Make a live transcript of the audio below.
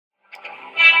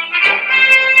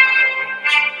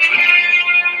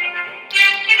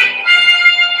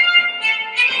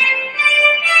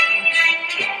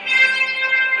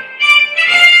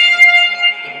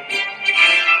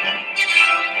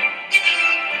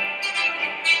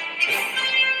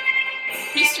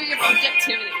History of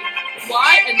Objectivity.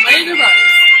 Why and when it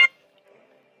arose.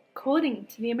 According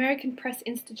to the American Press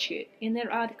Institute in their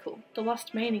article, The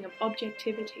Lost Meaning of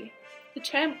Objectivity, the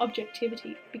term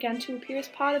objectivity began to appear as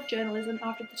part of journalism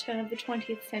after the turn of the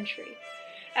 20th century,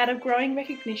 out of growing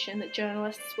recognition that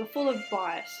journalists were full of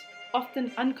bias,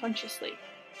 often unconsciously.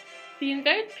 The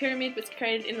inverted pyramid was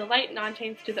created in the late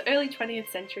 19th to the early 20th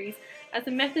centuries as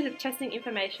a method of testing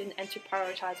information and to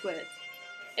prioritise words.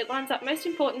 It lines up most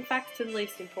important facts to the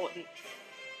least important.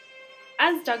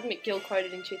 As Doug McGill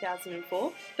quoted in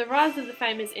 2004, the rise of the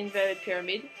famous inverted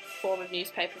pyramid, form of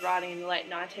newspaper writing in the late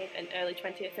 19th and early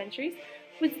 20th centuries,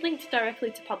 was linked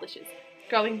directly to publishers'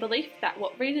 growing belief that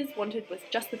what readers wanted was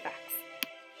just the facts.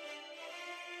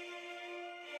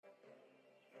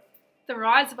 The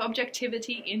rise of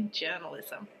objectivity in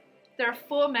journalism. There are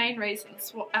four main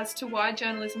reasons as to why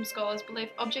journalism scholars believe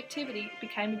objectivity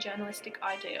became a journalistic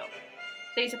ideal.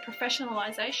 These are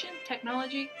professionalisation,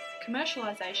 technology,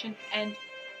 commercialisation, and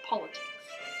politics.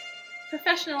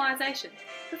 Professionalisation.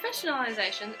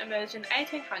 Professionalisation emerged in the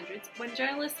 1800s when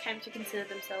journalists came to consider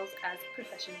themselves as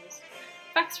professionals.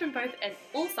 Facts from both and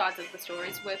all sides of the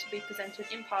stories were to be presented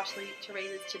impartially to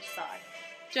readers to decide.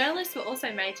 Journalists were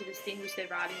also made to distinguish their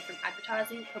writing from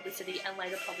advertising, publicity, and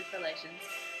later public relations.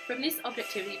 From this,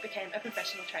 objectivity became a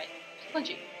professional trait.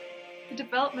 Technology. The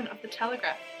development of the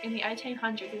telegraph in the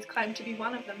 1800s is claimed to be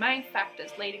one of the main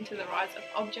factors leading to the rise of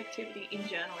objectivity in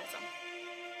journalism.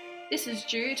 This is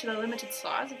due to the limited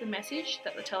size of the message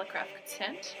that the telegraph could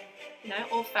send.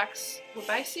 All facts were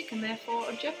basic and therefore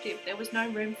objective. There was no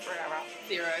room for error.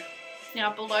 Zero.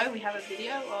 Now below we have a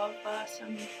video of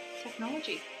some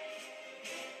technology.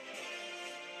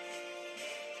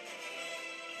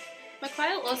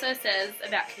 McQuail also says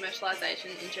about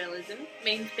commercialisation in journalism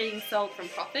means being sold from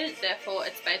profit, therefore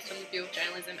it's based on the view of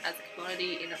journalism as a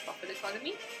commodity in a profit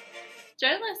economy.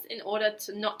 Journalists, in order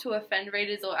not to offend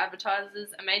readers or advertisers,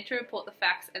 are made to report the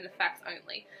facts and the facts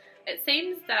only. It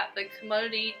seems that the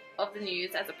commodity of the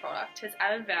news as a product has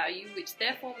added value, which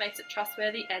therefore makes it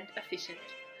trustworthy and efficient.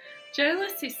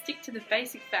 Journalists who stick to the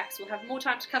basic facts will have more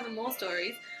time to cover more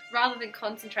stories, rather than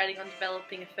concentrating on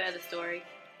developing a further story.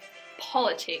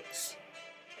 Politics.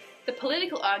 The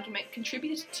political argument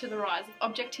contributed to the rise of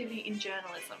objectivity in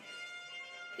journalism.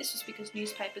 This was because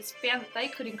newspapers found that they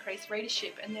could increase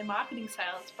readership and their marketing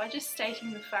sales by just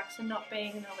stating the facts and not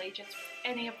being in allegiance with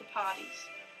any of the parties.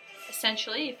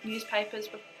 Essentially, if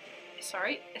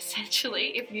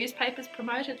newspapers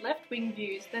promoted left-wing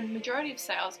views, then the majority of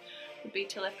sales would be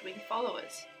to left-wing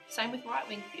followers. Same with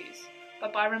right-wing views.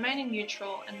 But by remaining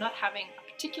neutral and not having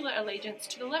a particular allegiance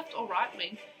to the left or right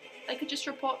wing, they could just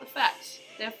report the facts.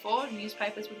 Therefore,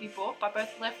 newspapers would be bought by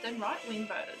both left and right-wing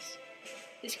voters.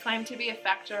 This claimed to be a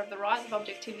factor of the rise of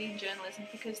objectivity in journalism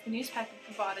because the newspaper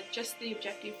provided just the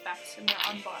objective facts and were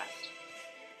unbiased.